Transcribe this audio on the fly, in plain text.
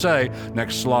say,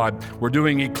 next slide, we're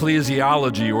doing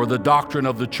ecclesiology, or the doctrine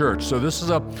of the church. So this is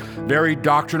a very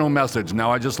doctrinal message.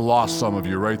 Now I just lost some of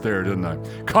you right there, didn't I?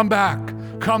 Come back,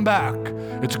 come back.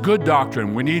 It's good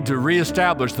doctrine. We need to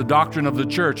reestablish the doctrine of the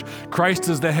church. Christ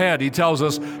is the head. He tells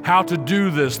us how to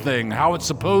do this thing, how it's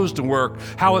supposed to work,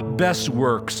 how it best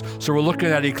works. So we're looking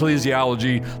at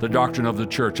ecclesiology, the doctrine of the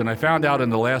church. And I found out in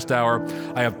the last hour,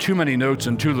 I have too many notes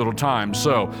and too little time.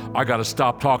 So I got to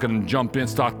stop talking and jump in,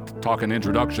 stop talking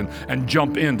introduction and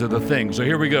jump into the thing. So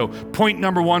here we go. Point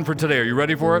number one for today. Are you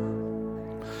ready for it?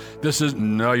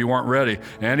 No, you weren't ready.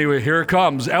 Anyway, here it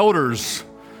comes. Elders,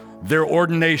 their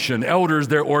ordination. Elders,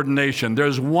 their ordination.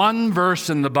 There's one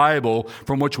verse in the Bible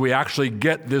from which we actually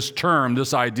get this term,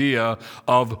 this idea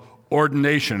of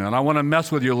ordination. And I want to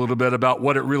mess with you a little bit about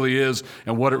what it really is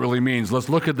and what it really means. Let's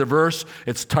look at the verse.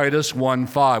 It's Titus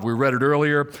 1:5. We read it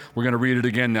earlier. We're going to read it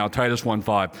again now. Titus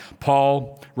 1:5.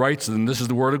 Paul writes, and this is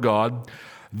the word of God,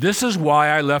 "This is why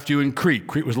I left you in Crete."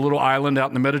 Crete was a little island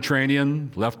out in the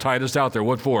Mediterranean. Left Titus out there.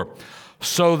 What for?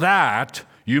 "So that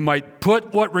you might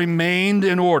put what remained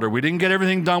in order." We didn't get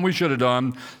everything done we should have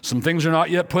done. Some things are not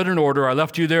yet put in order. I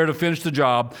left you there to finish the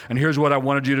job, and here's what I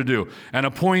wanted you to do. "And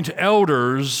appoint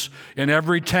elders in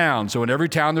every town." So in every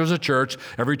town there's a church.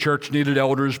 Every church needed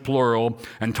elders, plural.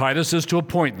 And Titus is to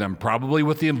appoint them, probably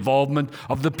with the involvement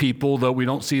of the people, though we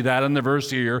don't see that in the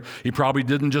verse here. He probably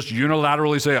didn't just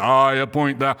unilaterally say, "I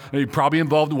appoint that." He probably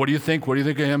involved, "What do you think? What do you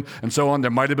think of him?" And so on.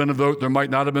 There might have been a vote. There might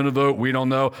not have been a vote. We don't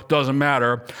know. Doesn't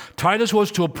matter. Titus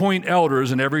was to appoint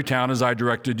elders in every town as I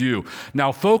directed you.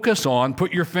 Now focus on,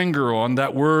 put your finger on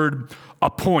that word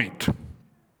appoint.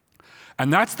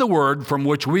 And that's the word from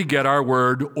which we get our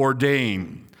word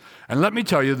ordain. And let me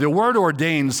tell you, the word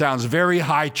ordain sounds very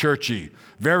high churchy,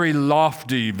 very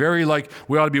lofty, very like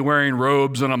we ought to be wearing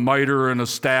robes and a mitre and a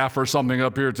staff or something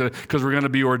up here today because we're going to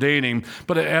be ordaining.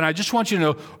 And I just want you to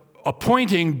know,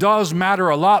 appointing does matter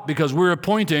a lot because we're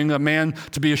appointing a man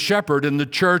to be a shepherd in the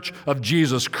church of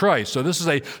Jesus Christ. So this is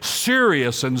a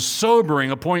serious and sobering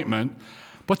appointment,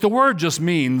 but the word just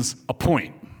means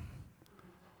appoint.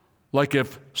 Like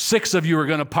if 6 of you are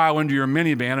going to pile into your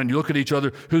minivan and you look at each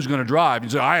other, who's going to drive?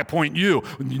 You say, "I appoint you."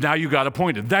 Now you got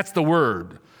appointed. That's the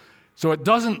word. So it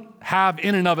doesn't have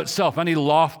in and of itself any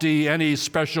lofty, any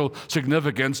special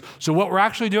significance. So what we're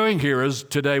actually doing here is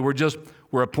today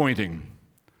we're appointing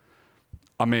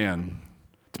a man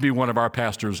to be one of our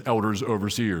pastors, elders,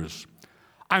 overseers.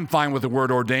 I'm fine with the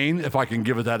word ordain if I can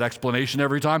give it that explanation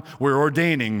every time. We're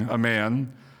ordaining a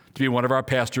man to be one of our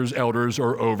pastors, elders,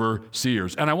 or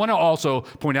overseers. And I want to also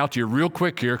point out to you real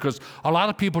quick here, because a lot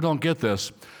of people don't get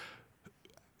this.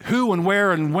 Who and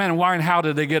where and when and why and how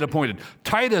did they get appointed?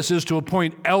 Titus is to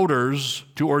appoint elders,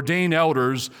 to ordain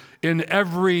elders in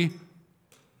every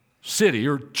city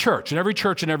or church. In every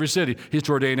church in every city, he's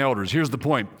to ordain elders. Here's the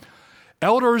point.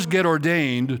 Elders get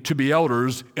ordained to be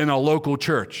elders in a local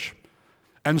church.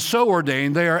 And so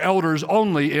ordained, they are elders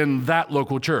only in that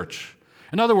local church.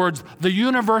 In other words, the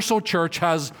universal church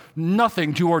has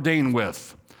nothing to ordain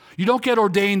with. You don't get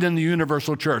ordained in the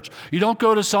universal church. You don't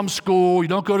go to some school. You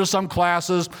don't go to some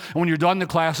classes. And when you're done the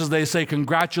classes, they say,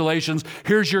 "Congratulations,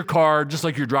 here's your card," just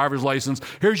like your driver's license.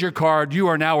 "Here's your card. You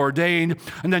are now ordained."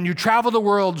 And then you travel the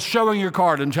world showing your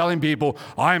card and telling people,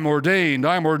 "I'm ordained,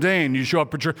 I'm ordained." You show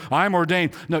up at church, "I'm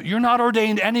ordained." No, you're not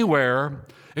ordained anywhere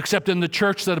except in the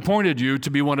church that appointed you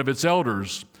to be one of its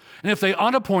elders. And if they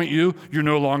unappoint you, you're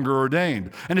no longer ordained.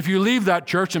 And if you leave that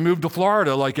church and move to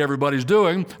Florida like everybody's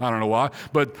doing, I don't know why,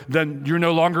 but then you're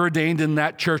no longer ordained in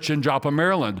that church in Joppa,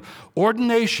 Maryland.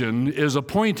 Ordination is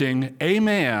appointing a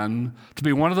man to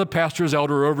be one of the pastors,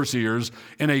 elder, overseers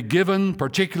in a given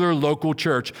particular local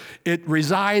church. It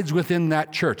resides within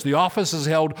that church. The office is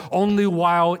held only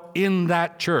while in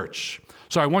that church.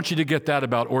 So I want you to get that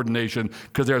about ordination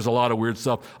because there's a lot of weird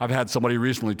stuff. I've had somebody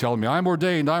recently tell me, I'm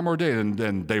ordained,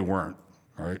 and they weren't,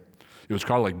 all right? It was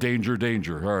kind of like danger,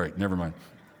 danger. All right, never mind.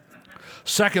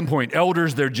 Second point,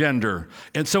 elders, their gender.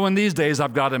 And so in these days,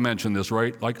 I've got to mention this,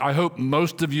 right? Like I hope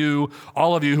most of you,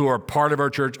 all of you who are part of our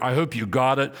church, I hope you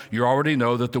got it. You already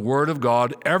know that the Word of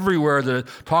God, everywhere that it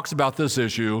talks about this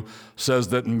issue, says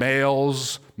that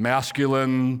males,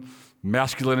 masculine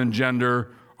and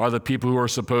gender, are the people who are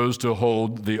supposed to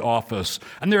hold the office.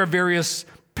 And there are various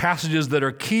passages that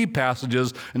are key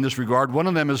passages in this regard. One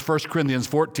of them is 1 Corinthians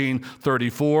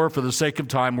 14:34. For the sake of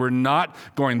time, we're not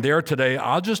going there today.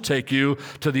 I'll just take you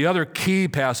to the other key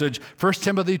passage, 1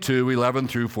 Timothy 2:11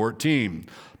 through 14.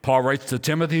 Paul writes to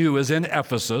Timothy, who is in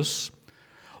Ephesus,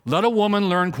 "Let a woman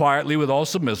learn quietly with all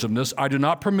submissiveness. I do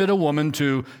not permit a woman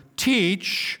to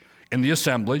teach in the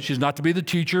assembly." She's not to be the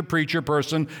teacher, preacher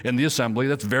person in the assembly.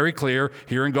 That's very clear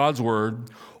here in God's word.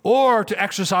 or to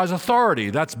exercise authority.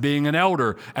 That's being an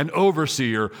elder, an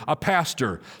overseer, a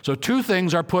pastor. So 2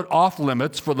 things are put off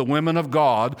limits for the women of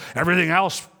God. Everything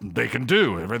else they can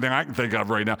do. Everything I can think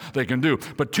of right now, they can do.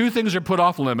 But 2 things are put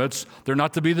off limits. They're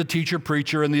not to be the teacher,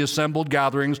 preacher in the assembled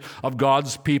gatherings of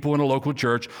God's people in a local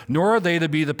church, nor are they to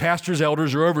be the pastors,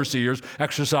 elders, or overseers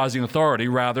exercising authority.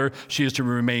 Rather, she is to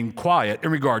remain quiet in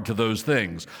regard to those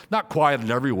things. Not quiet in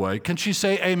every way. Can she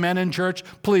say amen in church?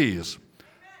 Please.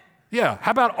 Yeah,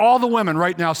 how about all the women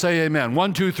right now say amen?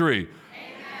 1, 2, 3. Amen.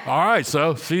 All right,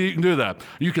 so see, you can do that.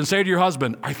 You can say to your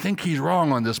husband, I think he's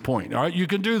wrong on this point. All right, you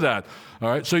can do that. All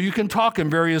right, so you can talk in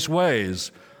various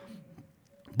ways,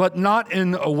 but not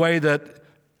in a way that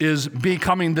is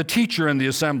becoming the teacher in the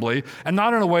assembly, and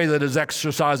not in a way that is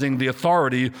exercising the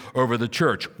authority over the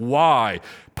church. Why?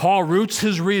 Paul roots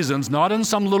his reasons not in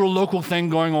some little local thing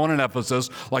going on in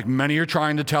Ephesus, like many are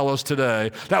trying to tell us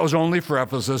today. That was only for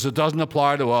Ephesus. It doesn't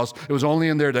apply to us. It was only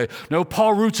in their day. No,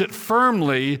 Paul roots it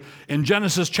firmly in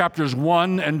Genesis chapters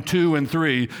 1 and 2 and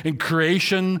 3, in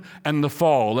creation and the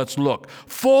fall. Let's look.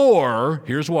 For,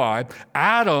 here's why,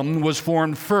 Adam was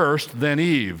formed first, then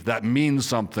Eve. That means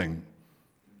something.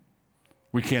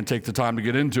 We can't take the time to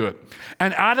get into it.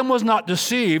 And Adam was not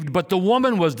deceived, but the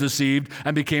woman was deceived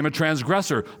and became a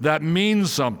transgressor. That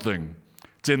means something.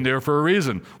 It's in there for a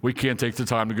reason. We can't take the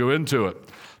time to go into it.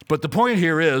 But the point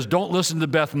here is, don't listen to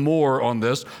Beth Moore on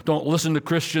this. Don't listen to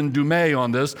Christian Dumais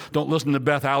on this. Don't listen to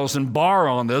Beth Allison Barr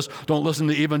on this. Don't listen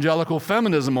to evangelical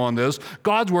feminism on this.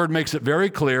 God's word makes it very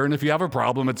clear, and if you have a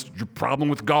problem, it's your problem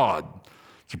with God.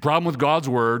 It's a problem with God's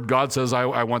word. God says,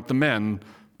 I want the men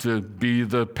to be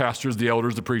the pastors, the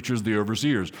elders, the preachers, the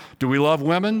overseers. Do we love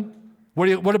women?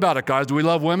 What about it, guys? Do we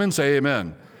love women? Say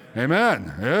amen.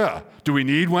 Amen. Yeah. Do we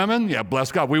need women? Yeah,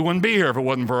 bless God. We wouldn't be here if it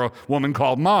wasn't for a woman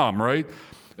called mom, right?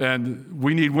 And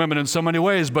we need women in so many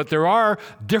ways, but there are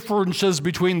differences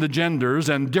between the genders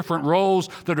and different roles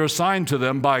that are assigned to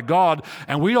them by God,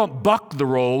 and we don't buck the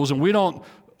roles and we don't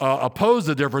oppose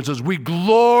the differences. We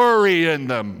glory in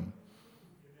them.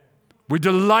 We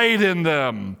delight in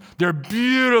them. They're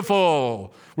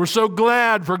beautiful. We're so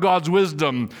glad for God's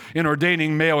wisdom in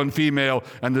ordaining male and female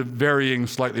and the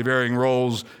slightly varying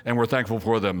roles, and we're thankful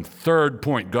for them. 3rd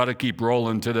point, got to keep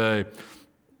rolling today.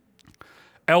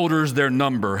 Elders, their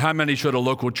number. How many should a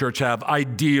local church have?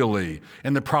 Ideally.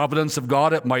 In the providence of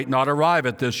God, it might not arrive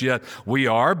at this yet. We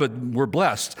are, but we're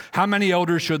blessed. How many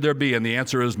elders should there be? And the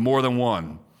answer is more than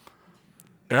one.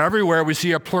 Everywhere we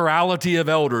see a plurality of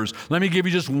elders. Let me give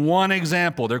you just one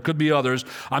example. There could be others.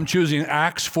 I'm choosing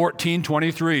Acts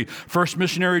 14:23. First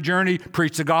missionary journey,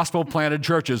 preach the gospel, planted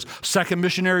churches. Second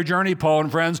missionary journey, Paul and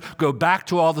friends go back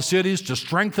to all the cities to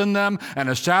strengthen them and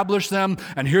establish them.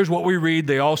 And here's what we read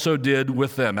they also did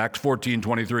with them, Acts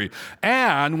 14:23.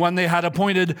 And when they had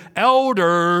appointed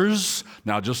elders,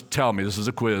 now just tell me, this is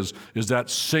a quiz, is that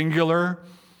singular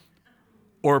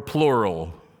or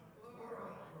plural?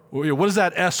 What does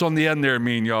that S on the end there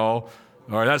mean, y'all?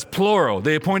 All right, that's plural.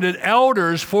 They appointed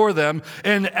elders for them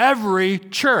in every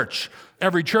church.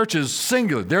 Every church is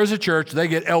singular. There's a church, they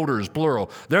get elders,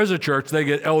 plural. There's a church, they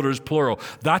get elders, plural.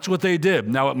 That's what they did.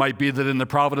 Now, it might be that in the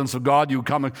providence of God, you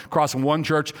come across in one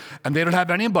church and they don't have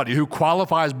anybody who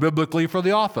qualifies biblically for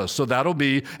the office. So that'll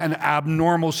be an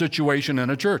abnormal situation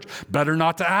in a church. Better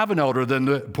not to have an elder than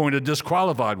to appoint a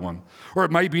disqualified one. Or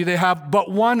it might be they have but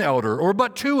one elder or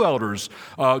but 2 elders.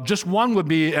 Just one would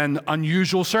be an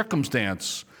unusual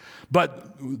circumstance.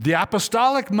 But the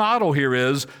apostolic model here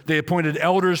is they appointed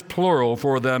elders, plural,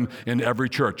 for them in every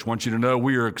church. I want you to know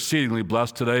we are exceedingly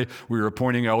blessed today. We are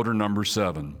appointing elder number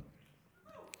 7.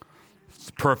 It's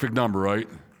a perfect number, right?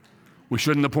 We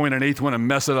shouldn't appoint an 8th one and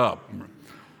mess it up.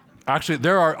 Actually,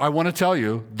 I want to tell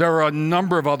you, there are a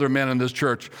number of other men in this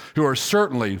church who are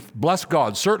certainly, bless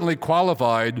God, certainly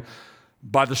qualified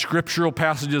by the scriptural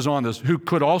passages on this, who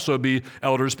could also be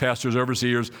elders, pastors,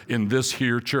 overseers in this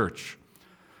here church.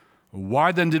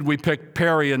 Why then did we pick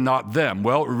Perry and not them?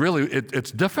 Well, really, it's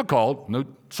difficult. No,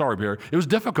 sorry, Perry. It was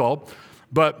difficult,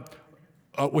 but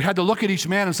we had to look at each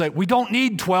man and say, we don't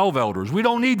need 12 elders. We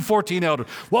don't need 14 elders.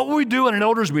 What would we do in an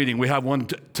elders meeting? We have one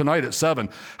tonight at 7.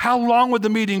 How long would the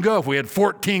meeting go if we had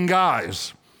 14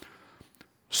 guys?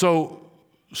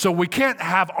 So we can't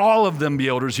have all of them be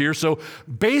elders here. So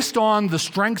based on the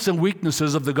strengths and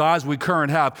weaknesses of the guys we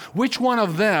currently have, which one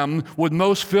of them would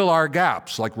most fill our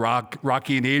gaps? Like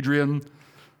Rocky and Adrian,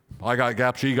 I got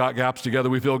gaps, she got gaps, together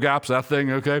we fill gaps, that thing,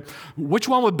 okay? Which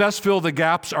one would best fill the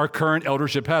gaps our current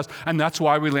eldership has? And that's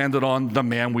why we landed on the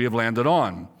man we have landed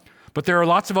on. But there are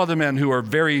lots of other men who are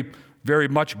very, very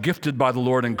much gifted by the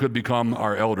Lord and could become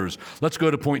our elders. Let's go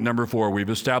to point number 4. We've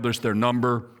established their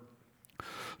number.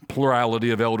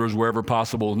 Plurality of elders wherever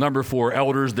possible. Number 4,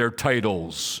 elders, their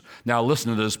titles. Now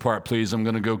listen to this part, please. I'm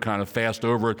going to go kind of fast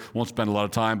over it. Won't spend a lot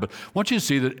of time, but I want you to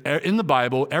see that in the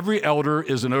Bible, every elder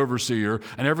is an overseer,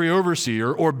 and every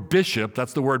overseer or bishop,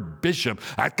 that's the word bishop,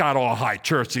 that got all high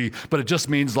churchy, but it just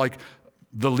means like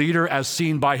the leader as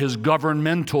seen by his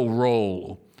governmental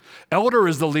role. Elder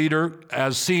is the leader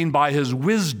as seen by his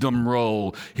wisdom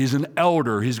role. He's an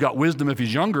elder. He's got wisdom if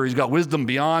he's younger. He's got wisdom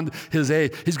beyond his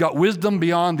age. He's got wisdom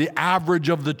beyond the average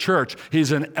of the church.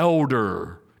 He's an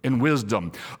elder in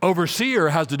wisdom. Overseer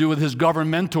has to do with his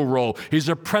governmental role. He's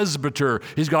a presbyter.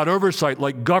 He's got oversight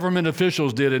like government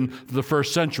officials did in the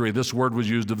first century. This word was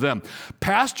used of them.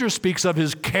 Pastor speaks of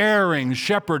his caring,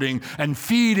 shepherding, and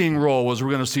feeding role, as we're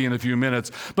going to see in a few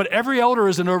minutes. But every elder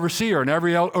is an overseer, and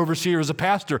every overseer is a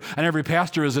pastor, and every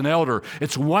pastor is an elder.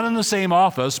 It's one and the same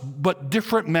office, but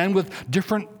different men with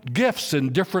different gifts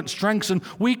and different strengths and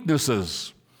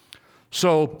weaknesses.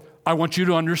 So I want you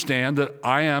to understand that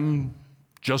I am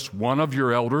just one of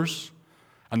your elders,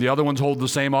 and the other ones hold the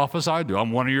same office I do.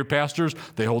 I'm one of your pastors,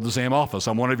 they hold the same office.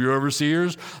 I'm one of your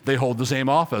overseers, they hold the same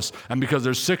office. And because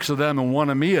there's 6 of them and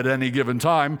 1 of me at any given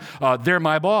time, they're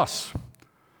my boss.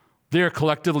 They're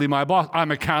collectively my boss. I'm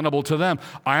accountable to them.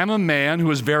 I am a man who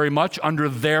is very much under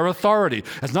their authority.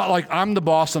 It's not like I'm the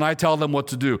boss and I tell them what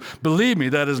to do. Believe me,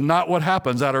 that is not what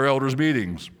happens at our elders'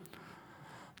 meetings.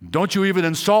 Don't you even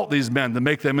insult these men to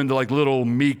make them into like little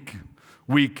meek,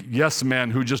 weak yes men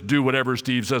who just do whatever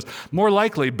Steve says. More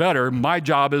likely, better, my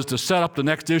job is to set up the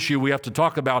next issue we have to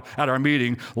talk about at our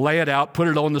meeting, lay it out, put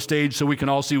it on the stage so we can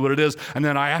all see what it is, and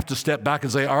then I have to step back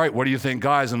and say, all right, what do you think,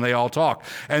 guys? And they all talk.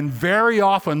 And very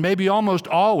often, maybe almost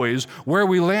always, where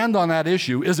we land on that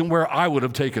issue isn't where I would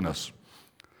have taken us.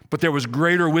 But there was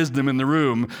greater wisdom in the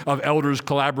room of elders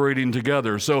collaborating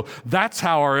together. So that's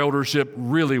how our eldership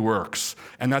really works.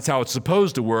 And that's how it's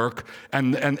supposed to work.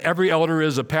 And every elder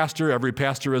is a pastor. Every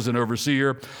pastor is an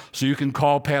overseer. So you can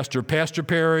call Pastor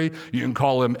Perry. You can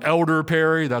call him Elder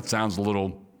Perry. That sounds a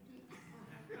little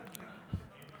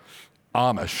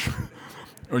Amish.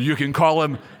 Or you can call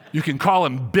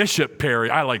him Bishop Perry.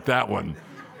 I like that one.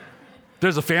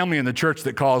 There's a family in the church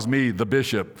that calls me the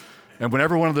bishop. And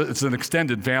whenever it's an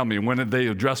extended family, and when they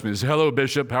address me, they say, hello,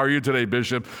 Bishop, how are you today,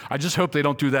 Bishop? I just hope they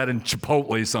don't do that in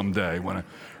Chipotle someday when I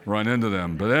run into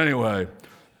them. But anyway,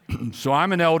 so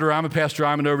I'm an elder, I'm a pastor,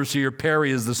 I'm an overseer.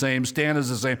 Perry is the same, Stan is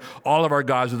the same. All of our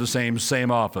guys are the same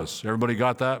office. Everybody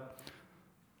got that?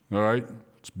 All right?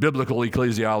 It's biblical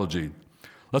ecclesiology.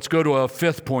 Let's go to a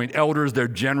 5th point, elders, their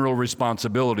general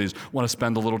responsibilities. I want to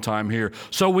spend a little time here.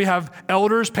 So we have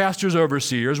elders, pastors,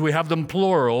 overseers. We have them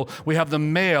plural. We have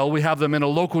them male. We have them in a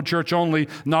local church only,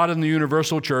 not in the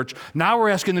universal church. Now we're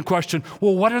asking the question,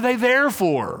 well, what are they there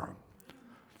for?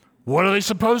 What are they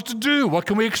supposed to do? What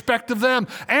can we expect of them?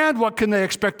 And what can they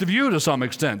expect of you to some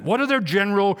extent? What are their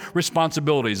general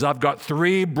responsibilities? I've got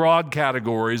 3 broad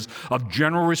categories of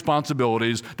general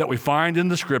responsibilities that we find in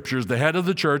the scriptures. The head of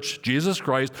the church, Jesus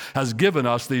Christ, has given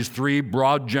us these 3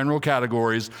 broad general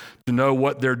categories to know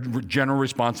what their general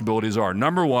responsibilities are.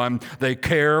 Number 1, they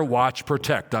care, watch,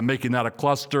 protect. I'm making that a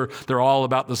cluster. They're all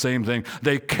about the same thing.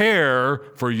 They care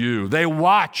for you. They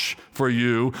watch for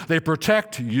you. They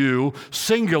protect you,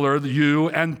 singular, you,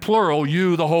 and plural,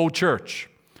 you, the whole church.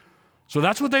 So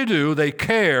that's what they do. They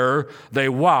care, they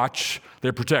watch,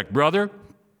 they protect. Brother,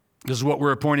 this is what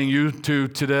we're appointing you to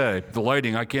today. The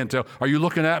lighting, I can't tell. Are you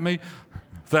looking at me?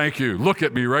 Thank you. Look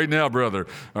at me right now, brother.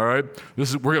 All right?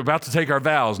 We're about to take our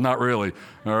vows, not really.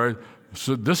 All right?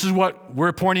 So this is what we're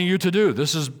appointing you to do.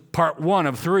 This is part 1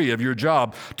 of 3 of your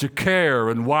job, to care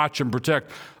and watch and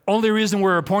protect. Only reason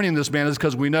we're appointing this man is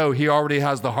because we know he already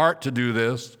has the heart to do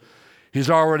this. He's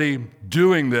already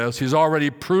doing this. He's already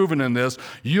proven in this.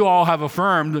 You all have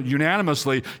affirmed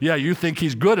unanimously, yeah, you think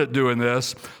he's good at doing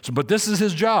this. But this is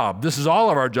his job. This is all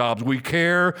of our jobs. We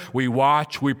care, we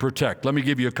watch, we protect. Let me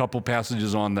give you a couple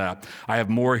passages on that. I have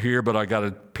more here, but I got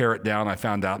to pare it down. I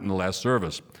found out in the last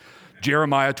service.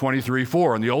 Jeremiah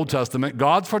 23:4 in the Old Testament,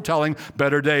 God's foretelling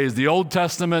better days. The Old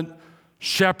Testament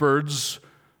shepherds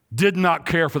did not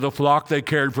care for the flock, they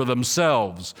cared for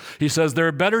themselves. He says, there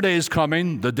are better days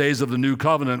coming, the days of the new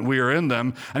covenant, we are in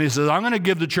them. And he says, I'm going to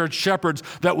give the church shepherds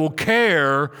that will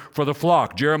care for the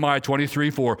flock. Jeremiah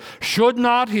 23:4. Should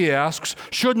not, he asks,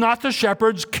 should not the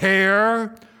shepherds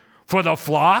care for the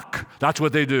flock? That's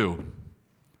what they do.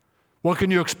 What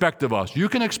can you expect of us? You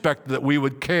can expect that we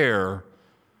would care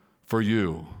for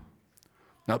you.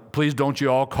 Now, please don't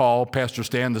you all call Pastor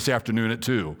Stan this afternoon at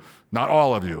 2. Not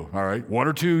all of you, all right? 1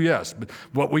 or 2, yes.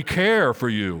 But we care for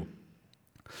you.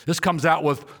 This comes out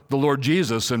with the Lord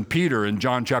Jesus and Peter in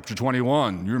John chapter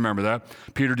 21. You remember that.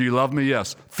 Peter, do you love me?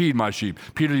 Yes. Feed my sheep.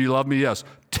 Peter, do you love me? Yes.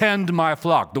 Tend my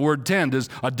flock. The word tend is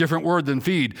a different word than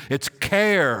feed. It's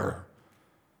care.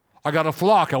 I got a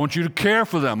flock. I want you to care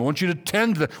for them. I want you to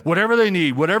tend to them. Whatever they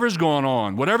need, whatever's going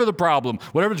on, whatever the problem,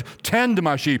 tend to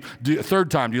my sheep.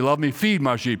 Third time, do you love me? Feed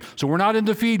my sheep. So we're not in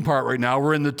the feed part right now.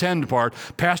 We're in the tend part.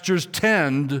 Pastors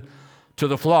tend to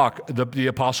the flock. The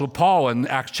Apostle Paul in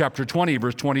Acts chapter 20,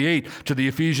 verse 28, to the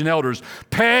Ephesian elders,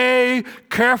 pay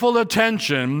careful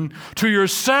attention to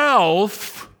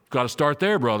yourself. Got to start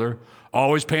there, brother.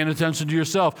 Always paying attention to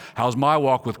yourself. How's my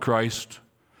walk with Christ?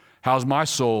 How's my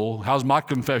soul? How's my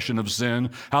confession of sin?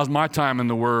 How's my time in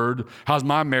the Word? How's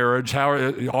my marriage?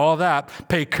 All that.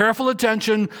 Pay careful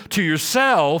attention to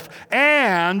yourself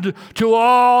and to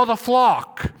all the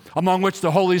flock, among which the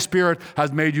Holy Spirit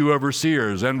has made you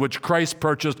overseers, and which Christ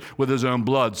purchased with his own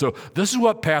blood. So this is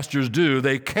what pastors do.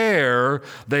 They care,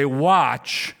 they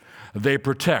watch, they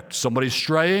protect. Somebody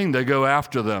straying, they go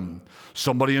after them.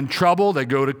 Somebody in trouble, they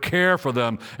go to care for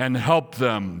them and help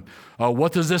them.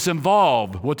 What does this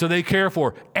involve? What do they care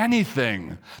for?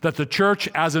 Anything that the church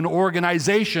as an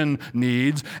organization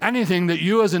needs, anything that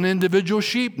you as an individual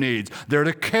sheep needs. They're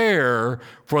to care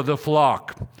for the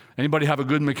flock. Anybody have a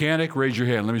good mechanic? Raise your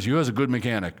hand. Let me see. Who has a good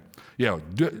mechanic? Yeah,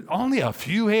 only a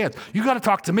few hands. You got to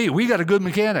talk to me. We got a good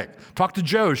mechanic. Talk to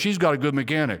Jo. She's got a good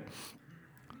mechanic.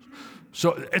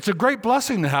 So it's a great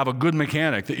blessing to have a good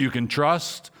mechanic that you can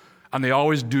trust, and they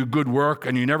always do good work,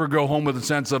 and you never go home with a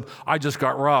sense of, I just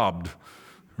got robbed,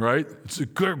 right? It's a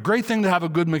great thing to have a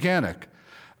good mechanic.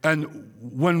 And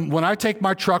when I take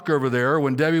my truck over there,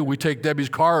 we take Debbie's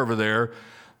car over there,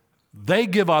 they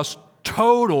give us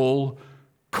total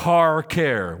car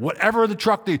care. Whatever the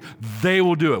truck needs, they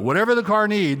will do it. Whatever the car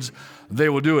needs, they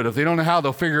will do it. If they don't know how,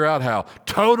 they'll figure out how.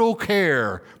 Total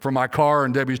care for my car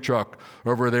and Debbie's truck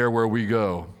over there where we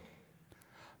go.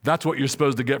 That's what you're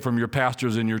supposed to get from your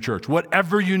pastors in your church.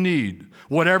 Whatever you need,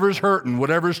 whatever's hurting,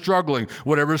 whatever's struggling,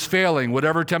 whatever's failing,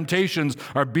 whatever temptations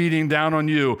are beating down on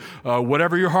you,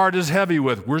 whatever your heart is heavy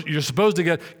with, you're supposed to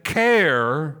get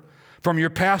care from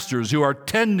your pastors who are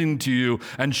tending to you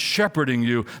and shepherding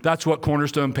you. That's what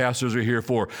Cornerstone pastors are here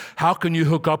for. How can you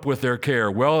hook up with their care?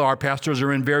 Well, our pastors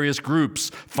are in various groups.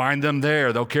 Find them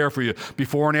there. They'll care for you.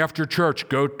 Before and after church,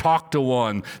 go talk to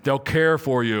one. They'll care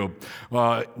for you.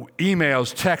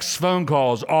 Emails, texts, phone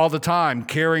calls, all the time,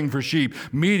 caring for sheep.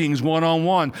 Meetings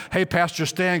one-on-one. Hey, Pastor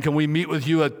Stan, can we meet with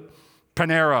you at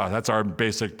Panera? That's our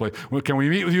basic place. Can we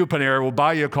meet with you at Panera? We'll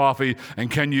buy you a coffee, and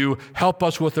can you help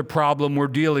us with the problem we're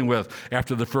dealing with?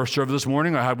 After the first service this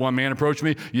morning, I had one man approach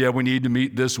me. Yeah, we need to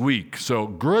meet this week. So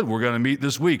good, we're going to meet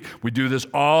this week. We do this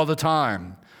all the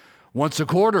time. Once a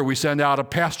quarter, we send out a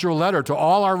pastoral letter to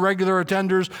all our regular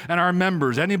attenders and our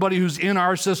members. Anybody who's in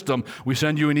our system, we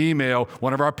send you an email,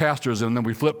 one of our pastors, and then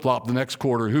we flip-flop the next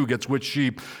quarter who gets which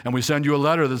sheep. And we send you a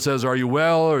letter that says, are you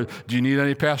well? Or do you need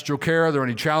any pastoral care? Are there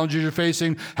any challenges you're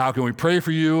facing? How can we pray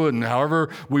for you? And however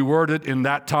we word it in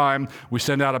that time, we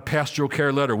send out a pastoral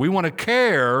care letter. We want to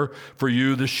care for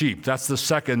you, the sheep. That's the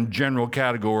second general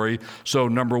category. So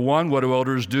number one, what do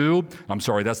elders do?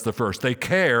 That's the first. They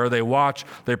care, they watch,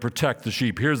 they protect the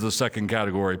sheep. Here's the second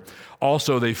category.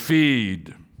 Also, they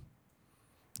feed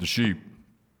the sheep.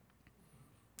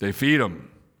 They feed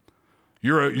them.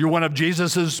 You're one of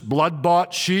Jesus's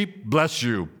blood-bought sheep. Bless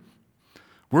you.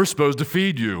 We're supposed to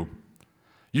feed you.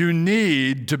 You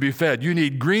need to be fed. You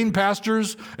need green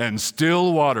pastures and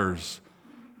still waters.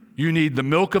 You need the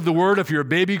milk of the Word if you're a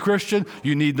baby Christian.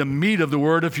 You need the meat of the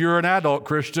Word if you're an adult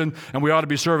Christian. And we ought to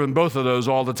be serving both of those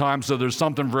all the time, so there's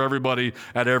something for everybody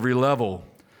at every level.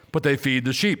 But they feed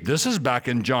the sheep. This is back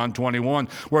in John 21,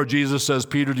 where Jesus says,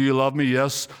 Peter, do you love me?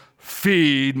 Yes.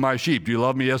 Feed my sheep. Do you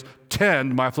love me? Yes.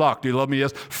 Tend my flock. Do you love me?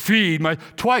 Yes. Feed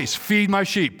my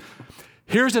sheep.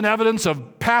 Here's an evidence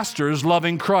of pastors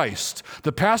loving Christ.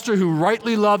 The pastor who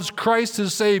rightly loves Christ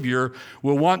as Savior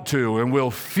will want to and will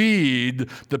feed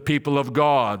the people of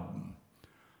God.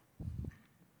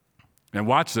 And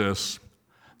watch this,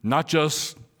 not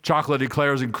just chocolate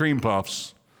eclairs and cream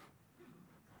puffs,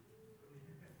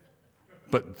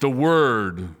 but the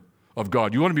Word of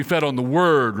God. You want to be fed on the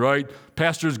Word, right?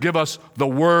 Pastors, give us the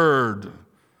Word.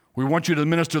 We want you to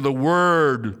minister the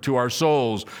Word to our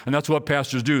souls. And that's what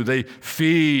pastors do. They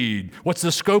feed. What's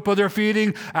the scope of their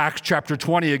feeding? Acts chapter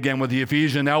 20 again with the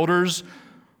Ephesian elders.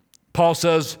 Paul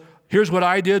says, here's what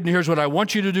I did and here's what I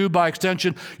want you to do by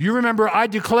extension. You remember I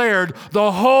declared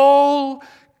the whole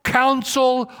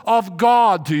counsel of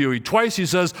God to you. Twice he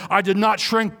says, I did not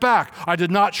shrink back. I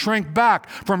did not shrink back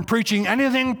from preaching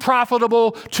anything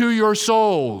profitable to your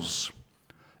souls.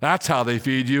 That's how they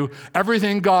feed you.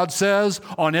 Everything God says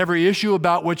on every issue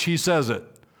about which he says it.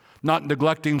 Not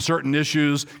neglecting certain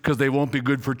issues because they won't be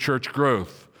good for church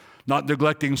growth. Not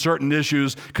neglecting certain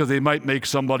issues because they might make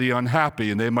somebody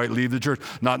unhappy and they might leave the church.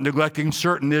 Not neglecting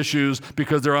certain issues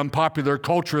because they're unpopular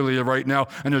culturally right now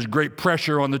and there's great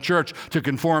pressure on the church to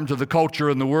conform to the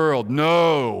culture in the world.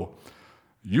 No.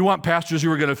 You want pastors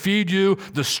who are going to feed you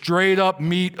the straight up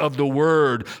meat of the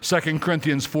word. 2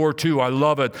 Corinthians 4:2, I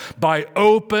love it. By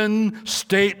open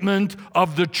statement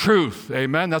of the truth.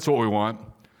 Amen? That's what we want.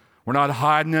 We're not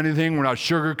hiding anything. We're not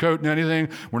sugarcoating anything.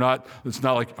 It's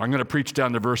not like I'm going to preach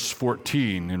down to verse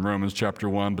 14 in Romans chapter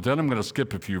 1, but then I'm going to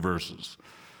skip a few verses.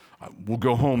 We'll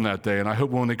go home that day, and I hope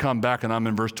when they come back and I'm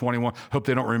in verse 21, hope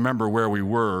they don't remember where we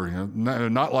were. No,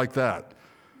 not like that.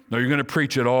 No, you're going to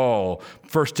preach it all.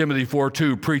 1 Timothy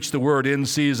 4:2, preach the word in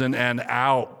season and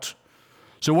out.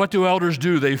 So what do elders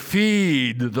do? They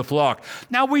feed the flock.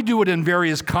 Now, we do it in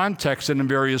various contexts and in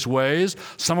various ways.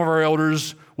 Some of our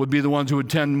elders would be the ones who would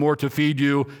tend more to feed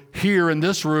you here in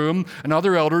this room, and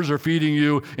other elders are feeding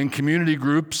you in community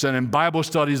groups and in Bible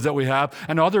studies that we have,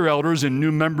 and other elders in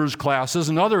new members classes,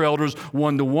 and other elders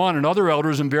one-to-one, and other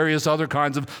elders in various other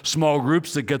kinds of small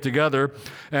groups that get together,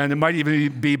 and it might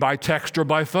even be by text or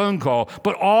by phone call.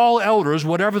 But all elders,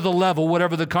 whatever the level,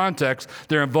 whatever the context,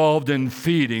 they're involved in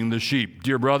feeding the sheep.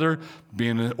 Dear brother,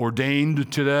 being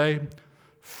ordained today,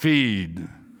 feed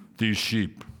these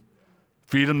sheep.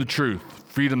 Feed them the truth.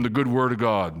 Feed them the good word of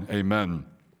God. Amen.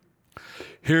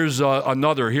 Here's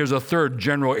a third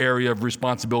general area of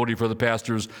responsibility for the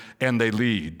pastors, and they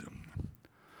lead.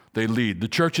 They lead. The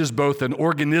church is both an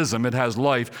organism, it has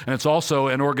life, and it's also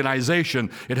an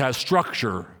organization. It has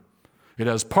structure. It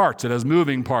has parts. It has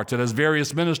moving parts. It has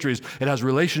various ministries. It has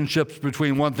relationships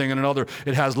between one thing and another.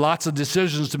 It has lots of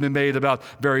decisions to be made about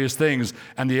various things.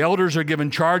 And the elders are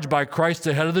given charge by Christ,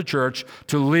 the head of the church,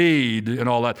 to lead and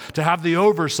all that, to have the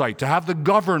oversight, to have the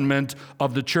government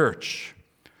of the church.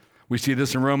 We see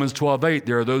this in Romans 12:8.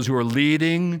 There are those who are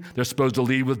leading. They're supposed to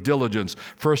lead with diligence.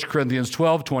 1 Corinthians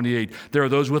 12:28. There are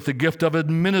those with the gift of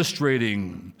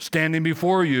administrating, standing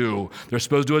before you. They're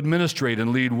supposed to administrate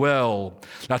and lead well.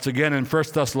 That's again in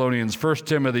 1 Thessalonians, 1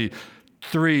 Timothy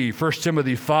 3, 1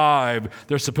 Timothy 5.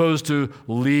 They're supposed to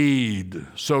lead.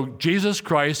 So Jesus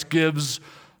Christ gives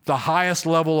the highest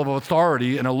level of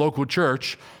authority in a local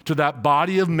church to that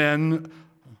body of men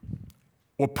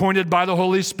appointed by the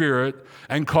Holy Spirit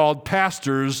and called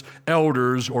pastors,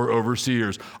 elders, or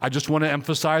overseers. I just want to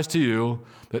emphasize to you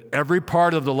that every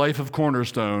part of the life of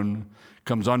Cornerstone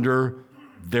comes under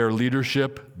their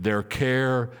leadership, their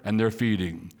care, and their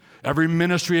feeding. Every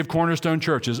ministry of Cornerstone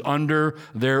Church is under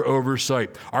their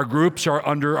oversight. Our groups are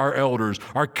under our elders.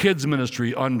 Our kids'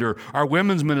 ministry under. Our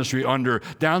women's ministry under.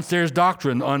 Downstairs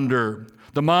doctrine under.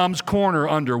 The mom's corner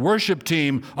under. Worship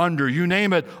team under. You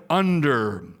name it,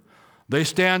 under. They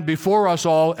stand before us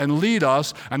all and lead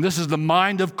us, and this is the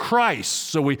mind of Christ.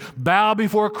 So we bow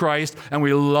before Christ, and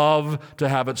we love to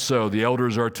have it so. The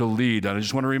elders are to lead. And I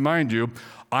just want to remind you,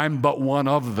 I'm but one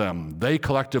of them. They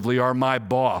collectively are my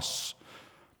boss.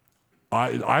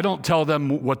 I don't tell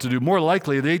them what to do. More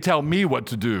likely, they tell me what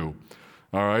to do.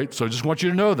 All right? So I just want you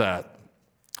to know that.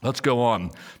 Let's go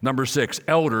on. Number 6,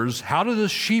 elders. How do the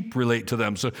sheep relate to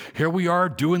them? So here we are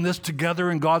doing this together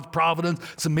in God's providence.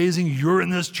 It's amazing. You're in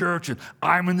this church, and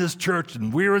I'm in this church,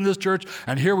 and we're in this church.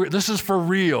 And this is for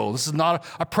real. This is not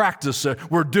a practice.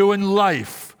 We're doing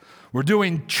life. We're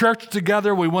doing church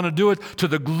together. We want to do it to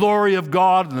the glory of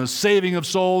God and the saving of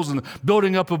souls and the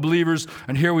building up of believers.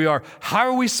 And here we are. How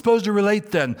are we supposed to relate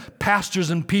then?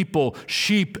 Pastors and people,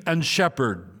 sheep and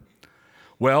shepherd.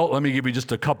 Well, let me give you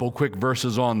just a couple quick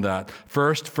verses on that.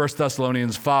 First, 1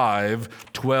 Thessalonians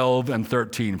 5, 12 and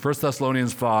 13. 1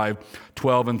 Thessalonians 5,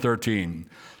 12 and 13.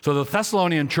 So the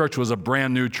Thessalonian church was a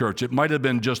brand new church. It might have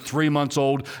been just 3 months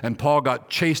old, and Paul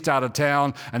got chased out of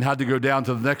town and had to go down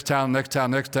to the next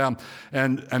town.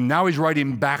 And now he's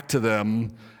writing back to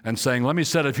them and saying, let me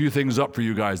set a few things up for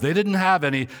you guys. They didn't have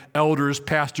any elders,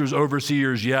 pastors,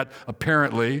 overseers yet,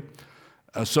 apparently.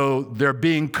 So they're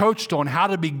being coached on how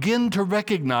to begin to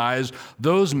recognize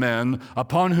those men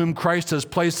upon whom Christ has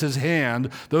placed his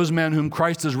hand, those men whom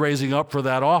Christ is raising up for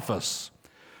that office.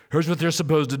 Here's what they're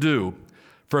supposed to do.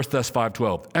 1 Thess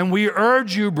 5:12. And we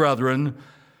urge you, brethren,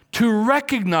 to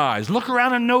recognize, look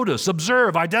around and notice,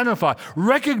 observe, identify,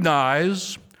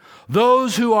 recognize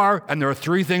those who are, and there are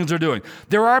 3 things they're doing.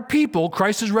 There are people,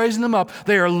 Christ is raising them up,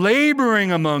 they are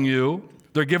laboring among you.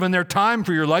 They're giving their time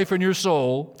for your life and your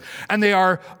soul, and they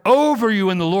are over you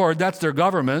in the Lord. That's their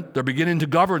government. They're beginning to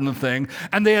govern the thing,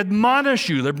 and they admonish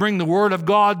you. They bring the word of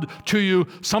God to you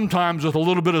sometimes with a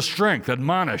little bit of strength.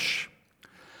 Admonish.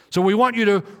 So we want you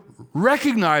to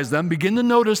recognize them, begin to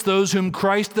notice those whom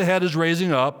Christ the head is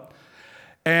raising up.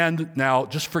 And now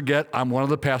just forget I'm one of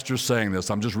the pastors saying this.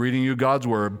 I'm just reading you God's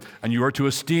word, and you are to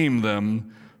esteem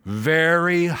them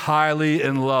very highly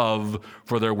in love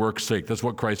for their work's sake. That's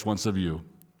what Christ wants of you.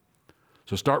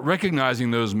 So start recognizing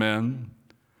those men.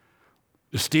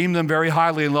 Esteem them very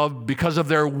highly in love because of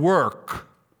their work.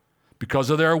 Because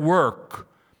of their work.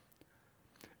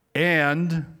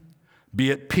 And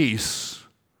be at peace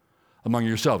among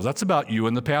yourselves. That's about you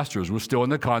and the pastors. We're still in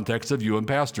the context of you and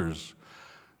pastors.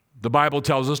 The Bible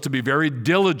tells us to be very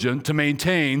diligent to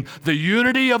maintain the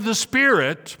unity of the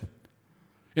Spirit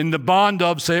in the bond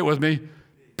of, say it with me,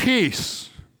 peace.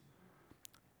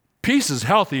 Peace is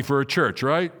healthy for a church,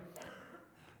 right?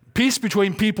 Peace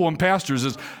between people and pastors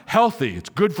is healthy. It's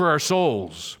good for our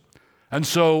souls. And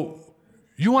so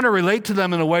you want to relate to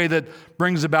them in a way that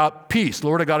brings about peace.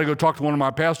 Lord, I got to go talk to one of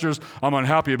my pastors. I'm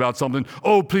unhappy about something.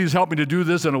 Oh, please help me to do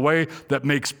this in a way that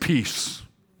makes peace.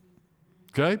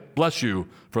 Okay? Bless you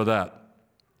for that.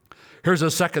 Here's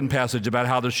a second passage about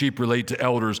how the sheep relate to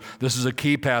elders. This is a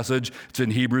key passage. It's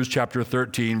in Hebrews chapter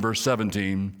 13, verse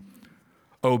 17.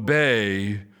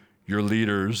 Obey your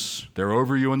leaders. They're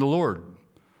over you in the Lord.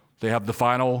 They have the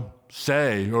final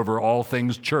say over all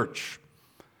things church.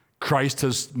 Christ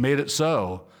has made it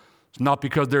so. It's not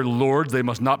because they're lords, they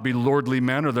must not be lordly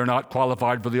men, or they're not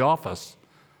qualified for the office.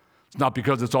 It's not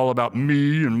because it's all about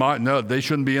me and my, no, they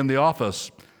shouldn't be in the office.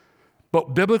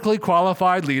 But biblically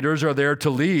qualified leaders are there to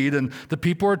lead, and the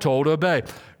people are told to obey.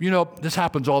 You know, this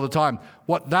happens all the time.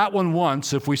 What that one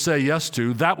wants, if we say yes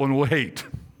to, that one will hate.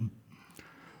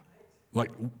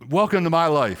 Like, welcome to my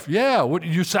life. Yeah,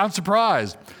 you sound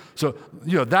surprised. So,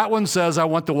 that one says, I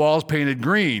want the walls painted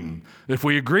green. If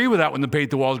we agree with that one to paint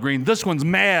the walls green, this one's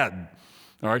mad.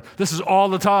 All right? This is all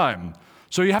the time.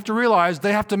 So you have to realize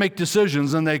they have to make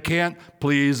decisions, and they can't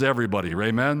please everybody.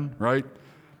 Amen? Right?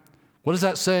 What is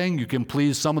that saying? You can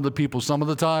please some of the people some of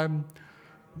the time.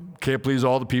 Can't please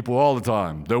all the people all the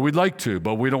time, though we'd like to,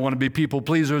 but we don't want to be people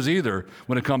pleasers either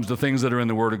when it comes to things that are in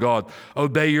the Word of God.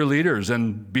 Obey your leaders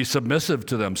and be submissive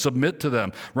to them, submit to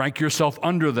them, rank yourself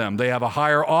under them. They have a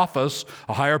higher office,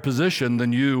 a higher position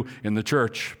than you in the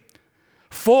church.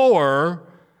 For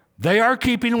they are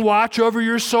keeping watch over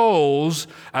your souls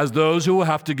as those who will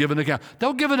have to give an account.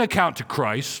 They'll give an account to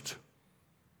Christ.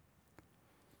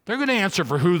 They're going to answer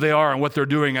for who they are and what they're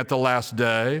doing at the last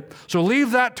day. So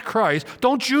leave that to Christ.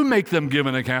 Don't you make them give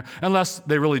an account, unless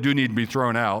they really do need to be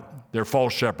thrown out. They're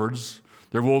false shepherds.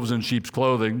 They're wolves in sheep's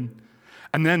clothing.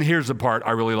 And then here's the part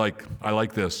I really like. I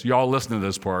like this. Y'all listen to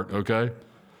this part, okay?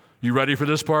 You ready for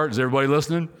this part? Is everybody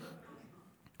listening?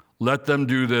 Let them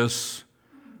do this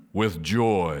with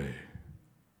joy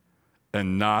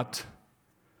and not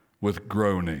with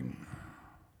groaning.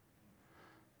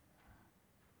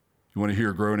 You want to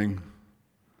hear groaning?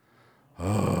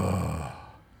 Oh,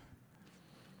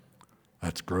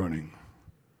 that's groaning.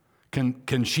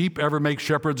 Can sheep ever make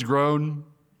shepherds groan?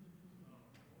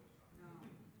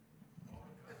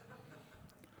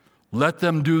 Let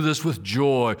them do this with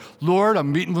joy. Lord,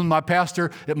 I'm meeting with my pastor.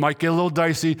 It might get a little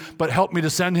dicey, but help me to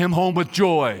send him home with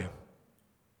joy.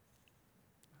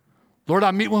 Lord,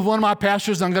 I'm meeting with one of my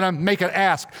pastors. I'm going to make an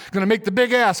ask. I'm going to make the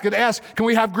big ask and ask, can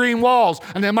we have green walls?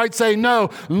 And they might say no.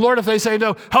 And Lord, if they say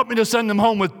no, help me to send them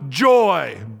home with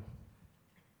joy.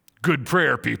 Good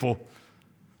prayer, people.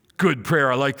 Good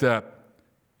prayer. I like that.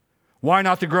 Why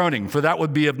not the groaning? For that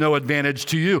would be of no advantage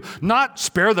to you. Not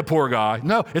spare the poor guy.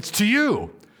 No, it's to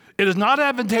you. It is not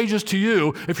advantageous to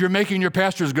you if you're making your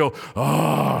pastors go,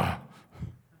 ah.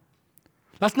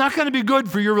 That's not going to be good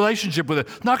for your relationship with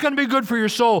it. Not going to be good for your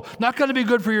soul. Not going to be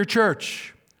good for your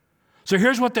church. So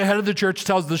here's what the head of the church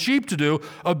tells the sheep to do.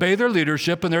 Obey their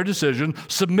leadership and their decision.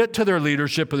 Submit to their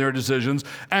leadership and their decisions.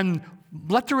 And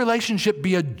let the relationship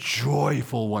be a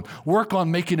joyful one. Work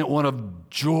on making it one of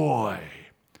joy.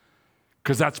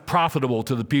 Because that's profitable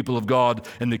to the people of God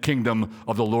in the kingdom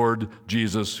of the Lord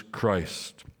Jesus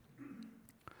Christ.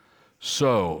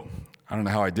 So, I don't know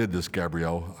how I did this,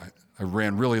 Gabrielle. I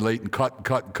ran really late and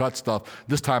cut stuff.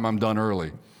 This time I'm done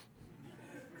early.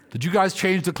 Did you guys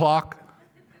change the clock?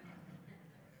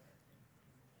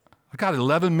 I got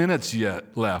 11 minutes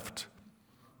yet left.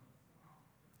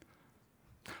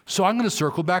 So I'm going to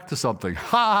circle back to something.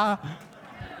 Ha!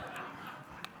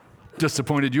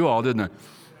 Disappointed you all, didn't I?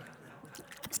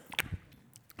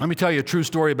 Let me tell you a true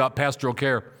story about pastoral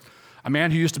care. A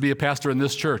man who used to be a pastor in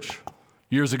this church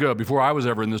years ago, before I was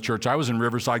ever in this church. I was in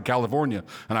Riverside, California,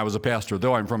 and I was a pastor,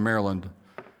 though I'm from Maryland.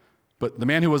 But the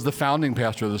man who was the founding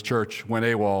pastor of this church went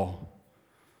AWOL,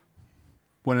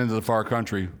 went into the far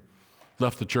country,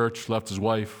 left the church, left his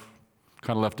wife,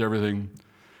 kind of left everything.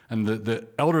 And the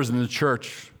elders in the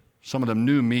church, some of them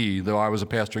knew me, though I was a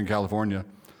pastor in California.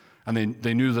 And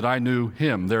they knew that I knew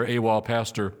him, their AWOL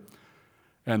pastor.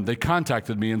 And they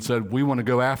contacted me and said, we want to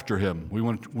go after him.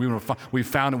 We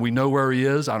found him. We know where he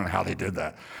is. I don't know how they did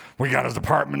that. We got his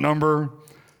apartment number.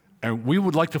 And we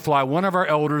would like to fly one of our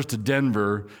elders to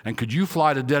Denver. And could you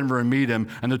fly to Denver and meet him?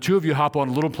 And the two of you hop on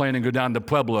a little plane and go down to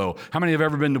Pueblo. How many have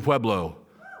ever been to Pueblo?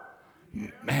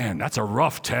 Man, that's a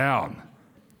rough town.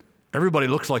 Everybody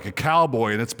looks like a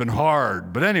cowboy, and it's been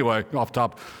hard. But anyway, off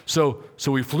top. So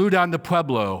we flew down to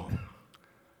Pueblo.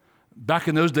 Back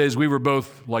in those days, we were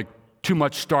both like too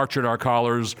much starch in our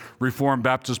collars, Reformed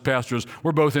Baptist pastors.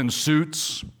 We're both in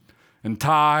suits and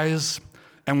ties,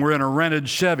 and we're in a rented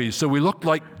Chevy. So we looked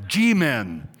like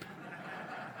G-men.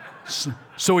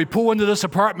 So we pull into this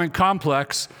apartment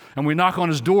complex, and we knock on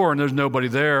his door, and there's nobody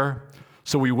there.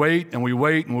 So we wait, and we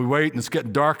wait, and we wait, and it's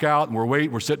getting dark out, and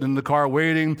we're sitting in the car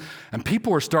waiting, and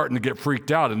people are starting to get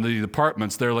freaked out in the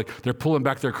apartments. They're pulling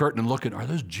back their curtain and looking, are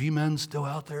those G-men still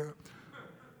out there?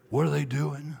 What are they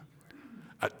doing?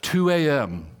 At 2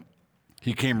 a.m.,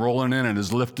 he came rolling in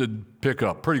his lifted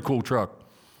pickup, pretty cool truck.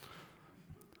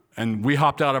 And we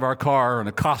hopped out of our car and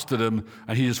accosted him,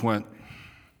 and he just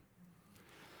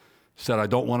said, I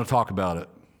don't want to talk about it.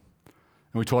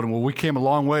 And we told him, well, we came a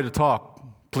long way to talk.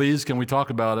 Please, can we talk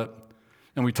about it?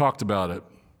 And we talked about it.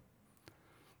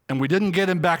 And we didn't get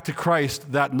him back to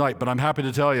Christ that night, but I'm happy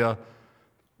to tell you,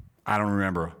 I don't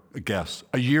remember, I guess.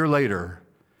 A year later,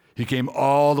 he came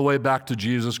all the way back to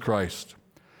Jesus Christ.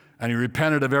 And he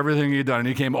repented of everything he'd done. And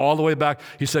he came all the way back.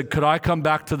 He said, could I come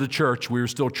back to the church? We were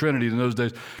still Trinity in those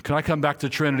days. Can I come back to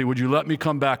Trinity? Would you let me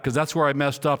come back? Because that's where I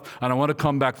messed up, and I want to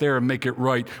come back there and make it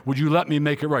right. Would you let me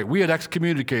make it right? We had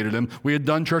excommunicated him. We had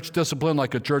done church discipline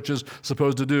like a church is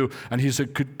supposed to do. And he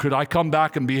said, could I come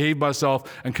back and behave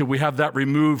myself? And could we have that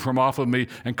removed from off of me?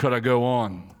 And could I go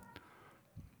on?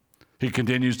 He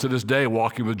continues to this day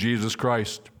walking with Jesus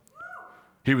Christ.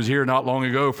 He was here not long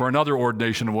ago for another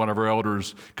ordination of one of our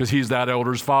elders because he's that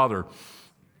elder's father.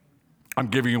 I'm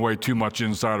giving away too much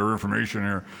insider information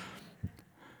here.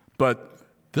 But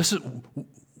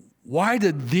why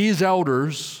did these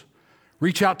elders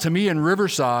reach out to me in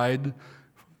Riverside,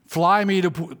 fly me to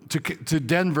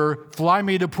Denver, fly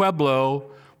me to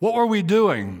Pueblo? What were we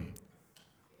doing?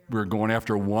 We were going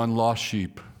after one lost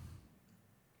sheep.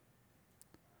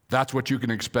 That's what you can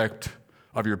expect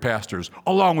of your pastors,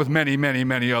 along with many, many,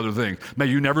 many other things. May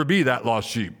you never be that lost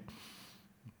sheep.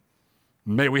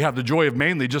 May we have the joy of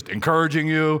mainly just encouraging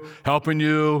you, helping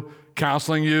you,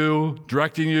 counseling you,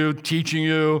 directing you, teaching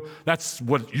you. That's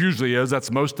what it usually is.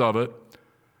 That's most of it.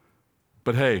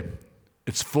 But hey,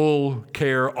 it's full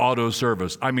care auto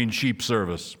service. I mean sheep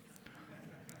service.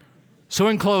 So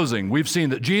in closing, we've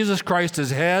seen that Jesus Christ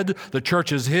is head, the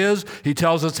church is his. He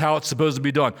tells us how it's supposed to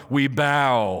be done. We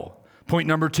bow. Point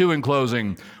number 2 in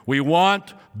closing, we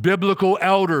want biblical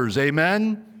elders,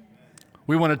 amen?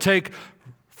 We want to take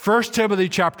 1 Timothy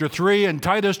chapter 3 and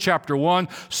Titus chapter 1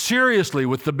 seriously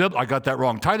with I got that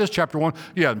wrong. Titus chapter 1,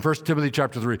 1 Timothy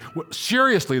chapter 3.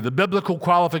 Seriously, the biblical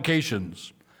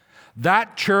qualifications.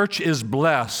 That church is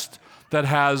blessed that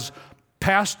has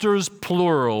pastors,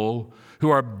 plural,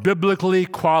 who are biblically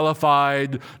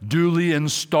qualified, duly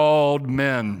installed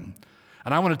men.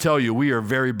 And I want to tell you, we are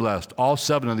very blessed. All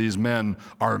 7 of these men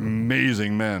are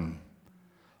amazing men.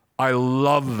 I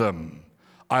love them.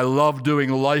 I love doing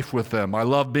life with them. I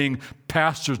love being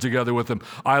pastors together with them.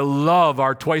 I love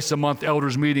our twice-a-month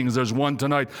elders meetings. There's one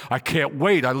tonight. I can't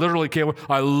wait. I literally can't wait.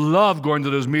 I love going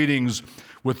to those meetings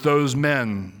with those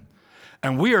men.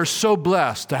 And we are so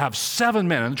blessed to have 7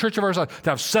 men, in the church of our size,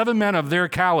 to have 7 men of their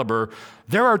caliber.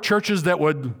 There are churches that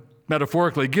would,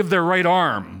 metaphorically, give their right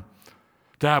arm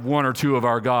to have 1 or 2 of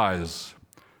our guys.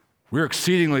 We're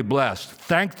exceedingly blessed.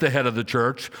 Thank the head of the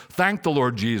church. Thank the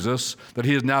Lord Jesus that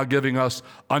he is now giving us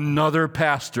another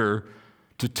pastor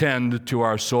to tend to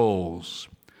our souls.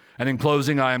 And in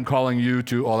closing, I am calling you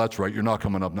to, that's right, you're not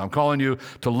coming up now. I'm calling you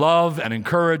to love and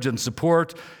encourage and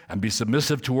support and be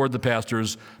submissive toward the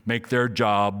pastors. Make their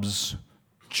jobs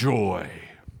joy.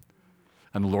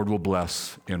 And the Lord will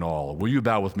bless in all. Will you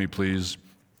bow with me, please?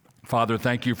 Father,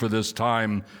 thank you for this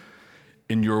time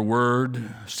in your word,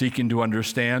 seeking to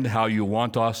understand how you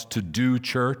want us to do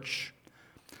church,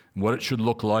 what it should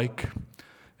look like.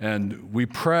 And we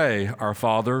pray, our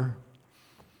Father,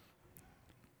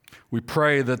 we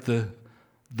pray that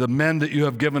the men that you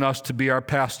have given us to be our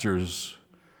pastors,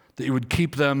 that you would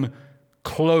keep them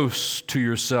close to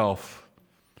yourself,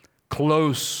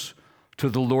 close to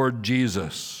the Lord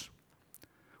Jesus.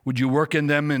 Would you work in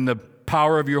them in the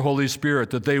power of your Holy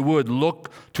Spirit, that they would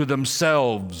look to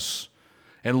themselves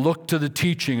and look to the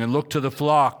teaching and look to the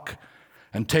flock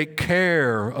and take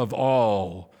care of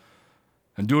all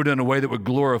and do it in a way that would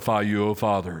glorify you, O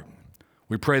Father.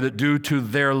 We pray that due to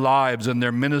their lives and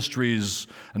their ministries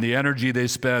and the energy they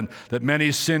spend, that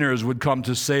many sinners would come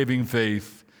to saving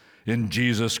faith in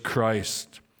Jesus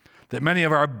Christ. That many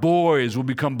of our boys will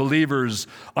become believers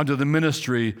under the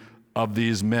ministry of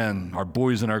these men, our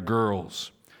boys and our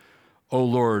girls. Oh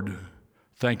Lord,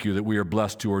 thank you that we are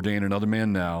blessed to ordain another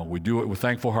man now. We do it with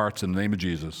thankful hearts in the name of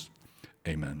Jesus.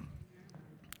 Amen.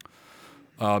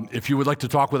 If you would like to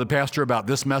talk with a pastor about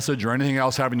this message or anything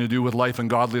else having to do with life and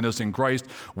godliness in Christ,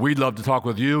 we'd love to talk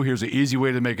with you. Here's an easy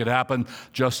way to make it happen.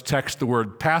 Just text the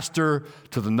word pastor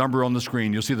to the number on the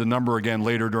screen. You'll see the number again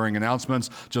later during announcements.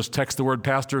 Just text the word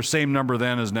pastor, same number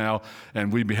then as now,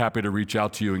 and we'd be happy to reach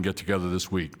out to you and get together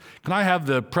this week. Can I have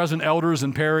the present elders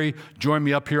and Perry join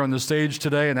me up here on the stage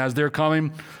today? And as they're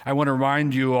coming, I want to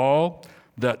remind you all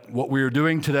that what we are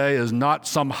doing today is not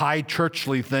some high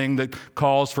churchly thing that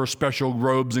calls for special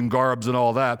robes and garbs and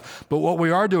all that. But what we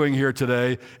are doing here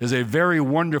today is a very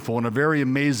wonderful and a very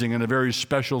amazing and a very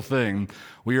special thing.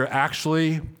 We are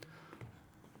actually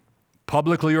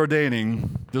publicly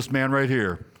ordaining this man right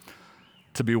here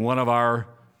to be one of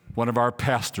our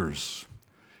pastors.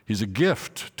 He's a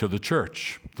gift to the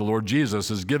church. The Lord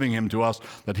Jesus is giving him to us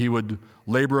that he would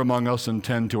labor among us and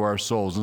tend to our souls.